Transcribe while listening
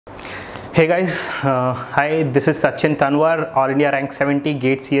Hey guys, hi, this is Sachin Tanwar, All India Rank 70,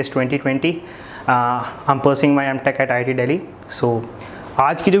 GATE CS 2020. I'm pursuing my MTech at IIT Delhi. So,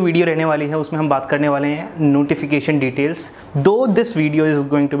 आज की जो video रहने वाली है उसमें हम बात करने वाले हैं नोटिफिकेशन डिटेल्स. दो this video is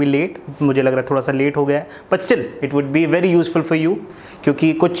going to be late, मुझे लग रहा है थोड़ा सा लेट हो गया है, but still it would be very useful for you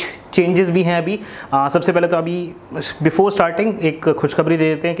क्योंकि कुछ चेंजेस भी हैं अभी. सबसे पहले तो अभी बिफोर स्टार्टिंग एक खुशखबरी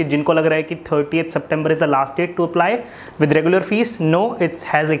दे देते हैं कि जिनको लग रहा है कि 30 सितंबर is the last date to apply with regular fees, no, it's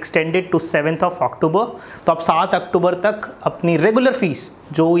has extended to 7 अक्टूबर. तो आप 7 अक्टूबर तक अपनी रेगुलर फीस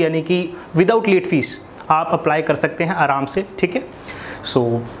जो यानी कि विदाउट लेट फीस आप अप्लाई कर सकते हैं आराम से. ठीक है,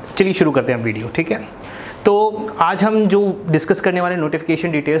 सो चलिए शुरू करते हैं वीडियो. ठीक है, तो आज हम जो डिस्कस करने वाले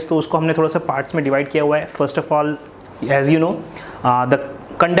नोटिफिकेशन डिटेल्स, तो उसको हमने थोड़ा सा पार्ट्स में डिवाइड किया हुआ है. First of all, as you know, the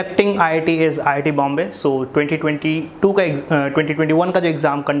conducting IIT is IIT Bombay. सो 2021 का जो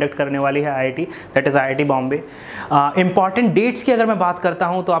एग्ज़ाम कंडक्ट करने वाली है IIT, that is IIT Bombay. Important dates की अगर मैं बात करता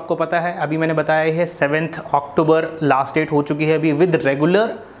हूँ तो आपको पता है, अभी मैंने बताया है 7 अक्टूबर लास्ट डेट हो चुकी है अभी with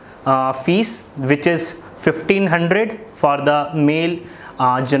regular fees which is 1500 for the male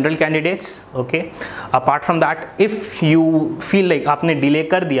general candidates. Okay, apart from that, if you feel like आपने डिले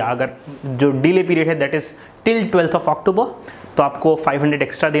कर दिया, अगर जो डिले पीरियड है दैट इज़ टिल 12 अक्टूबर, तो आपको 500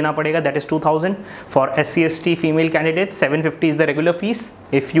 एक्स्ट्रा देना पड़ेगा, that is 2000. For SC/ST female candidate 750 is the regular fees.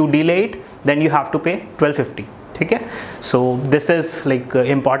 If you delay it then you have to पे 1250. ठीक है, so this is like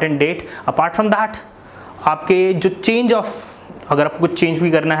important date. Apart from that, आपके जो change of, अगर आपको कुछ चेंज भी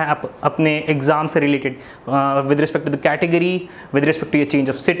करना है आप अपने एग्ज़ाम से related with respect to the category, with respect to your change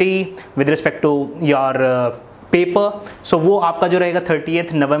of city, with respect to your paper, सो वो आपका जो रहेगा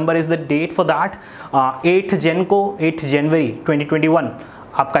 30 नवंबर is the date for that. 8 जनवरी 2021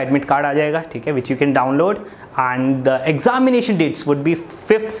 आपका एडमिट कार्ड आ जाएगा. ठीक है, which you can download, and the examination dates would be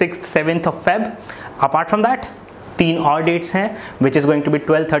 5th, 6th, 7th of Feb. Apart from that 3 और dates हैं which is going to be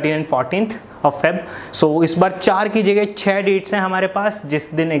 12th, 13th and 14th of Feb. सो इस बार 4 की जगह 6 dates हैं हमारे पास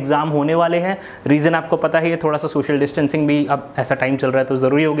जिस दिन exam होने वाले हैं. रीज़न आपको पता ही है, थोड़ा सा सोशल डिस्टेंसिंग भी अब ऐसा टाइम चल रहा है तो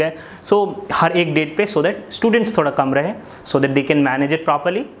ज़रूरी हो गया है. सो हर एक डेट पे, सो दैट स्टूडेंट्स थोड़ा कम रहे, so that they can manage it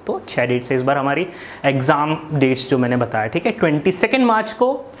properly. तो 6 डेट्स है इस बार हमारी एग्ज़ाम डेट्स जो मैंने बताया. ठीक है, 22 मार्च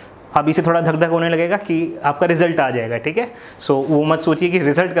को अभी से थोड़ा धक धक होने लगेगा कि आपका रिजल्ट आ जाएगा. ठीक है, सो वो मत सोचिए कि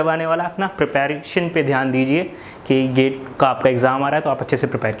रिजल्ट कब आने वाला, अपना प्रिपरेशन पे ध्यान दीजिए कि गेट का आपका एग्ज़ाम आ रहा है तो आप अच्छे से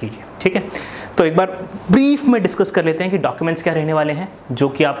प्रिपेयर कीजिए. ठीक है, तो एक बार ब्रीफ में डिस्कस कर लेते हैं कि डॉक्यूमेंट्स क्या रहने वाले हैं जो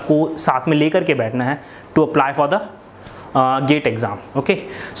कि आपको साथ में लेकर के बैठना है to apply for the gate exam. Okay,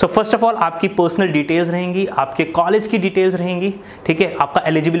 so first of all आपकी पर्सनल डिटेल्स रहेंगी, आपके कॉलेज की डिटेल्स रहेंगी. ठीक है, आपका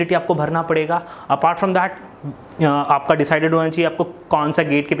एलिजिबिलिटी आपको भरना पड़ेगा. अपार्ट फ्रॉम दैट आपका डिसाइडेड होना चाहिए आपको कौन सा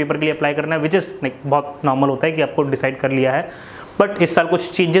गेट के पेपर के लिए अप्लाई करना है, विच इज़ लाइक बहुत नॉर्मल होता है कि आपको डिसाइड कर लिया है. बट इस साल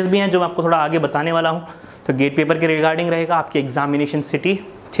कुछ चेंजेस भी हैं जो मैं आपको थोड़ा आगे बताने वाला हूँ. तो गेट पेपर के रिगार्डिंग रहेगा आपकी एग्जामिनेशन सिटी.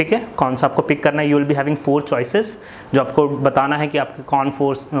 ठीक है, कौन सा आपको पिक करना है. You will be having 4 choices जो आपको बताना है कि आपकी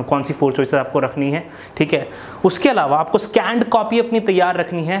कौन सी 4 चॉइसेस आपको रखनी है. ठीक है, उसके अलावा आपको स्कैन्ड कॉपी अपनी तैयार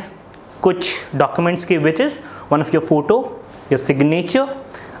रखनी है कुछ डॉक्यूमेंट्स की, which is one of your photo, your signature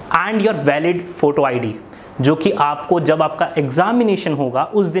and your valid photo ID, जो कि आपको जब आपका एग्जामिनेशन होगा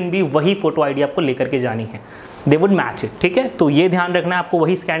उस दिन भी वही फोटो आईडी आपको लेकर के जानी है. They would match it. ठीक है, तो ये ध्यान रखना है, आपको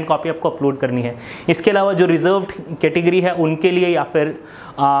वही स्कैन कॉपी आपको अपलोड करनी है. इसके अलावा जो रिजर्व्ड कैटेगरी है उनके लिए, या फिर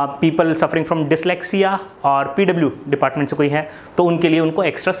पीपल सफरिंग फ्रॉम डिसलेक्सिया और PW डिपार्टमेंट से कोई है तो उनके लिए उनको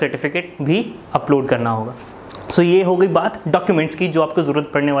एक्स्ट्रा सर्टिफिकेट भी अपलोड करना होगा. सो ये हो गई बात डॉक्यूमेंट्स की जो आपको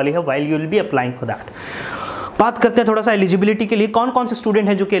ज़रूरत पड़ने वाली है while you will be applying for that. बात करते हैं थोड़ा सा एलिजिबिलिटी के लिए, कौन कौन से स्टूडेंट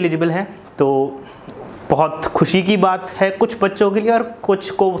हैं जो कि एलिजिबल हैं. तो बहुत खुशी की बात है कुछ बच्चों के लिए और कुछ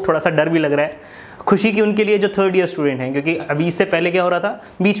को थोड़ा सा डर भी लग रहा है. खुशी की उनके लिए जो 3rd ईयर स्टूडेंट हैं, क्योंकि अभी इससे पहले क्या हो रहा था,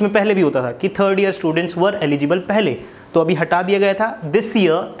 बीच में पहले भी होता था कि 3rd year students were eligible पहले, तो अभी हटा दिया गया था. This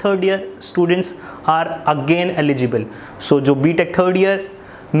year 3rd year students are again eligible. सो जो बीटेक 3rd ईयर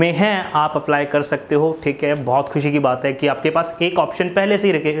में हैं आप अप्लाई कर सकते हो. ठीक है, बहुत खुशी की बात है कि आपके पास एक ऑप्शन पहले से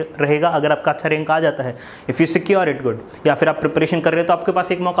ही रहेगा अगर आपका अच्छा रैंक आ जाता है. If you secure it good, या फिर आप प्रिपरेशन कर रहे हो तो आपके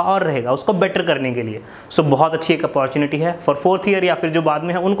पास एक मौका और रहेगा उसको बेटर करने के लिए. सो बहुत अच्छी एक अपॉर्चुनिटी है. फॉर 4th ईयर या फिर जो बाद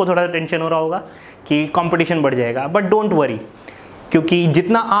में है उनको थोड़ा टेंशन हो रहा होगा कि कंपटीशन बढ़ जाएगा, बट डोंट वरी, क्योंकि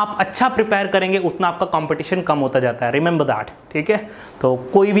जितना आप अच्छा प्रिपेयर करेंगे उतना आपका कंपटीशन कम होता जाता है. Remember that. ठीक है, तो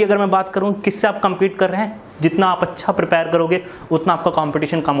कोई भी, अगर मैं बात करूं किससे आप compete कर रहे हैं, जितना आप अच्छा प्रिपेयर करोगे उतना आपका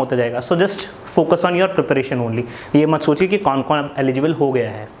कंपटीशन कम होता जाएगा. So just focus on your preparation only. ये मत सोचिए कि कौन कौन एलिजिबल हो गया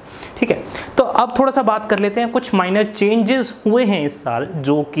है. ठीक है, तो अब थोड़ा सा बात कर लेते हैं. कुछ माइनर चेंजेस हुए हैं इस साल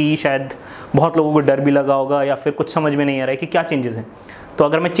जो कि शायद बहुत लोगों को डर भी लगा होगा या फिर कुछ समझ में नहीं आ रहा है कि क्या चेंजेस हैं. तो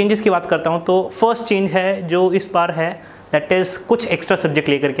अगर मैं चेंजेस की बात करता हूँ तो फर्स्ट चेंज है जो इस बार है, दैट इज़ कुछ एक्स्ट्रा सब्जेक्ट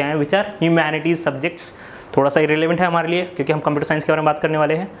लेकर के आए हैं विच आर ह्यूमैनिटीज़ सब्जेक्ट्स. थोड़ा सा इरेलेवेंट है हमारे लिए क्योंकि हम कंप्यूटर साइंस के बारे में बात करने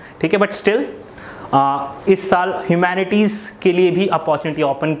वाले हैं, ठीक है। बट स्टिल इस साल ह्यूमैनिटीज़ के लिए भी अपॉर्चुनिटी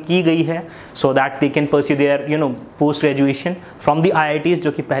ओपन की गई है so that they can pursue there post graduation from the IITs,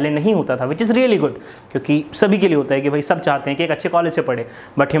 जो कि पहले नहीं होता था, विच इज़ रियली गुड, क्योंकि सभी के लिए होता है कि भाई सब चाहते हैं कि एक अच्छे कॉलेज से पढ़े,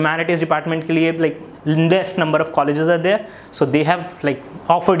 बट ह्यूमैनिटीज़ डिपार्टमेंट के लिए like less number of colleges are there, so they have like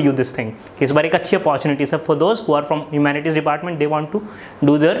offered you this thing कि इस बार एक अच्छी अपॉर्चुनिटी है for those who are from humanities department, they want to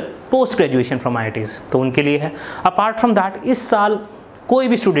do their post graduation from IITs, तो उनके लिए है। Apart from that इस साल कोई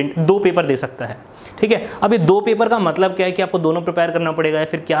भी स्टूडेंट 2 पेपर दे सकता है, ठीक है। अब ये 2 पेपर का मतलब क्या है कि आपको दोनों प्रिपेयर करना पड़ेगा या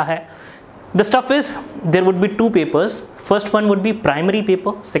फिर क्या है? The stuff is there would be 2 papers, first one would be primary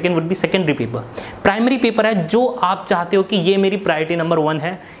paper, second would be secondary paper. Primary paper है जो आप चाहते हो कि ये मेरी प्रायोरिटी नंबर 1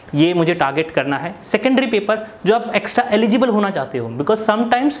 है, ये मुझे टारगेट करना है। सेकेंडरी पेपर जो आप एक्स्ट्रा एलिजिबल होना चाहते हो, because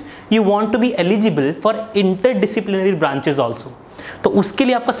sometimes you want to be eligible for interdisciplinary branches also, तो उसके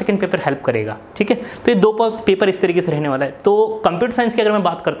लिए आपका सेकंड पेपर हेल्प करेगा, ठीक है। तो ये 2 पेपर इस तरीके से रहने वाला है। तो कंप्यूटर साइंस की अगर मैं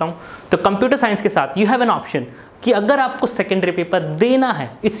बात करता हूँ तो कंप्यूटर साइंस के साथ यू हैव एन ऑप्शन कि अगर आपको सेकेंडरी पेपर देना है,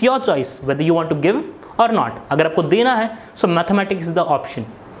 it's your choice whether you want to give और नॉट। अगर आपको देना है सो मैथमेटिक्स इज द ऑप्शन,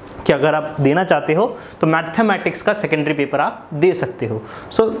 कि अगर आप देना चाहते हो तो मैथमेटिक्स का सेकेंडरी पेपर आप दे सकते हो।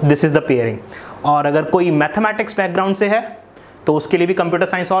 So this is the pairing. और अगर कोई मैथमेटिक्स बैकग्राउंड से है तो उसके लिए भी कंप्यूटर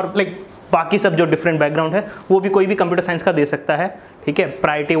साइंस और लाइक बाकी सब जो डिफरेंट बैकग्राउंड है वो भी कोई भी कंप्यूटर साइंस का दे सकता है, ठीक है।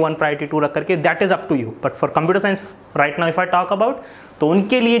 प्रायोरिटी 1 प्रायोरिटी 2 रख करके, that is up to you. But for computer science right now if I talk about, तो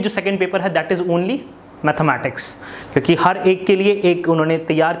उनके लिए जो सेकंड पेपर है दैट इज ओनली मैथमेटिक्स, क्योंकि हर एक के लिए एक उन्होंने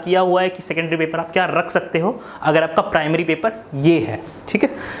तैयार किया हुआ है कि सेकेंडरी पेपर आप क्या रख सकते हो अगर आपका प्राइमरी पेपर ये है, ठीक है।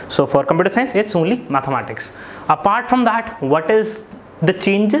 So for computer science it's only mathematics. Apart from that what is the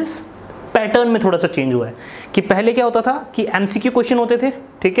changes? Pattern में थोड़ा सा चेंज हुआ है कि पहले क्या होता था कि MCQ क्वेश्चन होते थे,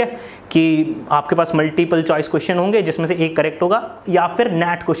 ठीक है, कि आपके पास मल्टीपल चॉइस क्वेश्चन होंगे जिसमें से एक करेक्ट होगा, या फिर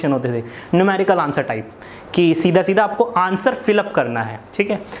नेट क्वेश्चन होते थे, न्यूमेरिकल आंसर टाइप, कि सीधा सीधा आपको आंसर फिलअप करना है,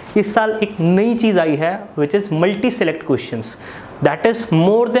 ठीक है। इस साल एक नई चीज़ आई है which is multi select questions, that is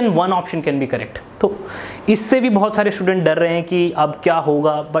more than 1 option can be correct. तो इससे भी बहुत सारे स्टूडेंट डर रहे हैं कि अब क्या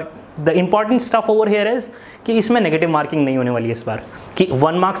होगा, but the important stuff over here is कि इसमें नेगेटिव मार्किंग नहीं होने वाली है इस बार, कि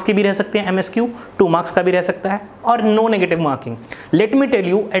 1 मार्क्स की भी रह सकते हैं MSQ, 2 मार्क्स का भी रह सकता है, और no negative marking. Let me tell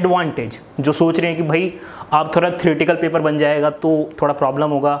you advantage, जो सोच रहे हैं कि भाई आप थोड़ा थ्योरेटिकल पेपर बन जाएगा तो थोड़ा प्रॉब्लम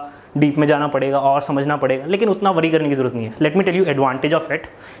होगा, डीप में जाना पड़ेगा और समझना पड़ेगा, लेकिन उतना वरी करने की जरूरत नहीं है। Let me tell you advantage of it,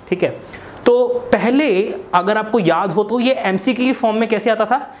 ठीक है। तो पहले अगर आपको याद हो तो ये MCQ की फॉर्म में कैसे आता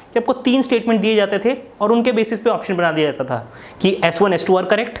था कि आपको 3 स्टेटमेंट दिए जाते थे और उनके बेसिस पे ऑप्शन बना दिया जाता था कि S1 S2 are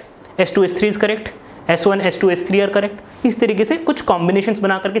correct, S2 S3 is correct, S1 S2 S3 are correct. इस तरीके से कुछ कॉम्बिनेशंस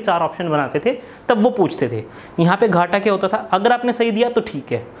बना करके 4 ऑप्शन बनाते थे, तब वो पूछते थे। यहाँ पे घाटा क्या होता था, अगर आपने सही दिया तो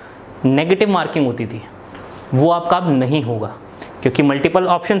ठीक है, नेगेटिव मार्किंग होती थी, वो आपका अब नहीं होगा, क्योंकि मल्टीपल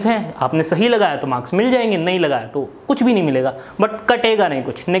ऑप्शंस हैं, आपने सही लगाया तो मार्क्स मिल जाएंगे, नहीं लगाया तो कुछ भी नहीं मिलेगा, बट कटेगा नहीं,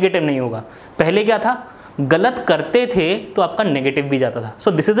 कुछ नेगेटिव नहीं होगा। पहले क्या था, गलत करते थे तो आपका नेगेटिव भी जाता था।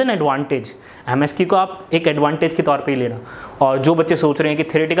 So this is an advantage. MSQ को आप एक एडवांटेज के तौर पे ही लेना। और जो बच्चे सोच रहे हैं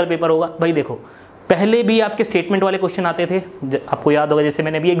कि थ्योरेटिकल पेपर होगा, भाई देखो पहले भी आपके स्टेटमेंट वाले क्वेश्चन आते थे, आपको याद होगा, जैसे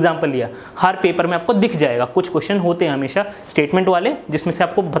मैंने अभी एग्जांपल लिया, हर पेपर में आपको दिख जाएगा कुछ क्वेश्चन होते हैं हमेशा स्टेटमेंट वाले, जिसमें से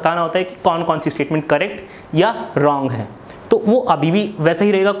आपको बताना होता है कि कौन कौन सी स्टेटमेंट करेक्ट या रॉन्ग है। तो वो अभी भी वैसा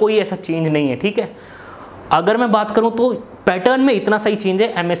ही रहेगा, कोई ऐसा चेंज नहीं है, ठीक है। अगर मैं बात करूं तो पैटर्न में इतना सही चेंज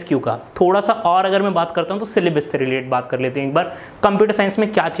है MSQ का। थोड़ा सा और अगर मैं बात करता हूं तो सिलेबस से रिलेटेड बात कर लेते हैं एक बार, कंप्यूटर साइंस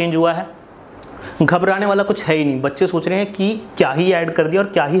में क्या चेंज हुआ है। घबराने वाला कुछ है ही नहीं। बच्चे सोच रहे हैं कि क्या ही ऐड कर दिया और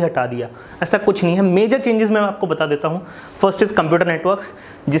क्या ही हटा दिया, ऐसा कुछ नहीं है। मेजर चेंजेस मैं आपको बता देता हूँ। फर्स्ट इज कंप्यूटर नेटवर्क्स,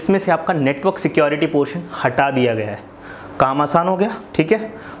 जिसमें से आपका नेटवर्क सिक्योरिटी पोर्शन हटा दिया गया है। काम आसान हो गया, ठीक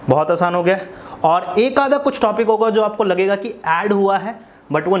है, बहुत आसान हो गया। और एक आधा कुछ टॉपिक होगा जो आपको लगेगा कि ऐड हुआ है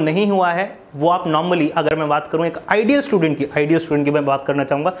बट वो नहीं हुआ है, वो आप नॉर्मली, अगर मैं बात करूँ एक आइडियल स्टूडेंट की मैं बात करना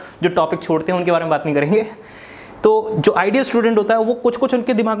चाहूँगा, जो टॉपिक छोड़ते हैं उनके बारे में बात नहीं करेंगे। तो जो आइडियल स्टूडेंट होता है वो कुछ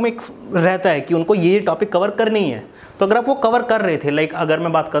उनके दिमाग में एक रहता है कि उनको ये टॉपिक कवर करनी है। तो अगर आप वो कवर कर रहे थे, लाइक अगर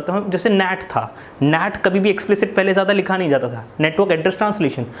मैं बात करता हूँ जैसे नेट था, नेट कभी भी एक्सप्लिसिट पहले ज़्यादा लिखा नहीं जाता था, नेटवर्क एड्रेस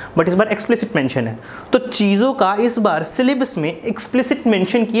ट्रांसलेशन, बट इस बार एक्सप्लिसिट मेंशन है। तो चीज़ों का इस बार सिलेबस में एक्सप्लिसिट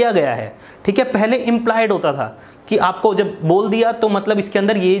मेंशन किया गया है, ठीक है। पहले इम्प्लाइड होता था कि आपको जब बोल दिया तो मतलब इसके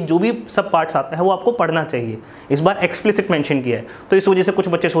अंदर ये जो भी सब पार्ट्स आता है वो आपको पढ़ना चाहिए। इस बार एक्सप्लिसिट मेंशन किया है, तो इस वजह से कुछ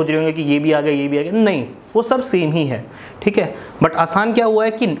बच्चे सोच रहे होंगे कि ये भी आ गया, ये भी आ गया, नहीं, वो सब सेम ही है, ठीक है। बट आसान क्या हुआ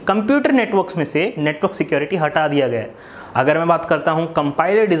है कि कंप्यूटर नेटवर्क्स में से नेटवर्क सिक्योरिटी हटा दिया गया है। अगर मैं बात करता हूँ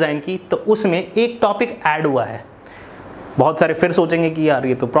कंपाइलर डिज़ाइन की, तो उसमें एक टॉपिक ऐड हुआ है। बहुत सारे फिर सोचेंगे कि यार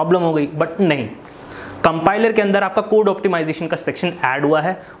ये तो प्रॉब्लम हो गई, बट नहीं। कंपाइलर के अंदर आपका कोड ऑप्टिमाइजेशन का सेक्शन ऐड हुआ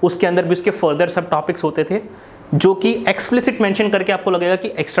है, उसके अंदर भी उसके फर्दर सब टॉपिक्स होते थे, जो कि एक्सप्लिसिट मेंशन करके आपको लगेगा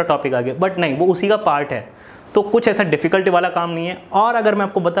कि एक्स्ट्रा टॉपिक आ गया, बट नहीं, वो उसी का पार्ट है। तो कुछ ऐसा डिफ़िकल्टी वाला काम नहीं है। और अगर मैं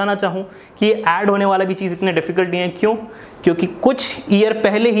आपको बताना चाहूँ कि ये ऐड होने वाला भी चीज़ इतने डिफ़िकल्ट नहीं है, क्यों? क्योंकि कुछ ईयर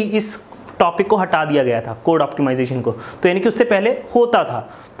पहले ही इस टॉपिक को हटा दिया गया था, कोड ऑप्टिमाइजेशन को। तो यानी कि उससे पहले होता था,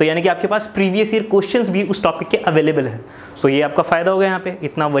 तो यानी कि आपके पास प्रीवियस ईयर क्वेश्चंस भी उस टॉपिक के अवेलेबल हैं। सो ये आपका फ़ायदा होगा। यहाँ पे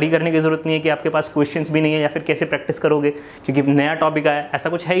इतना वरी करने की ज़रूरत नहीं है कि आपके पास क्वेश्चंस भी नहीं है या फिर कैसे प्रैक्टिस करोगे, क्योंकि नया टॉपिक आया, ऐसा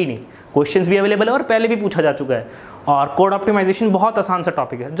कुछ है ही नहीं। क्वेश्चंस भी अवेलेबल है और पहले भी पूछा जा चुका है। और कोड ऑप्टिमाइजेशन बहुत आसान सा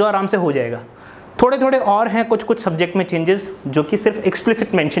टॉपिक है जो आराम से हो जाएगा। थोड़े थोड़े और हैं कुछ सब्जेक्ट में चेंजेस, जो कि सिर्फ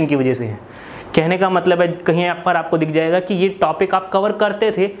एक्सप्लिसिट मेंशन की वजह से हैं। कहने का मतलब है कहीं पर आपको दिख जाएगा कि ये टॉपिक आप कवर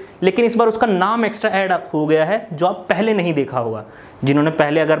करते थे, लेकिन इस बार उसका नाम एक्स्ट्रा ऐड हो गया है, जो आप पहले नहीं देखा होगा। जिन्होंने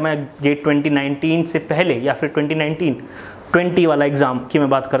पहले, अगर मैं ये 2019 से पहले या फिर 2019-20 वाला एग्जाम की मैं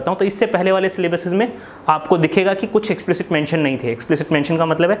बात करता हूँ, तो इससे पहले वाले सिलेबसेस में आपको दिखेगा कि कुछ एक्सप्लिसिट मेंशन नहीं थे। एक्सप्लिसिट मेंशन का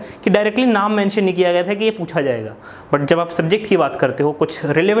मतलब है कि डायरेक्टली नाम मेंशन नहीं किया गया था कि ये पूछा जाएगा। बट जब आप सब्जेक्ट की बात करते हो, कुछ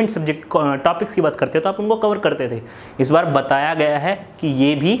रिलेवेंट सब्जेक्ट टॉपिक्स की बात करते हो, तो आप उनको कवर करते थे। इस बार बताया गया है कि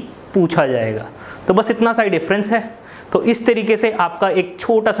ये भी पूछा जाएगा। तो बस इतना सा डिफरेंस है। तो इस तरीके से आपका एक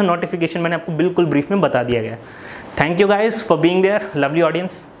छोटा सा नोटिफिकेशन मैंने आपको बिल्कुल ब्रीफ में बता दिया गया। Thank you guys for being there, lovely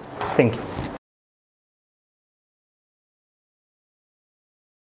audience, thank you.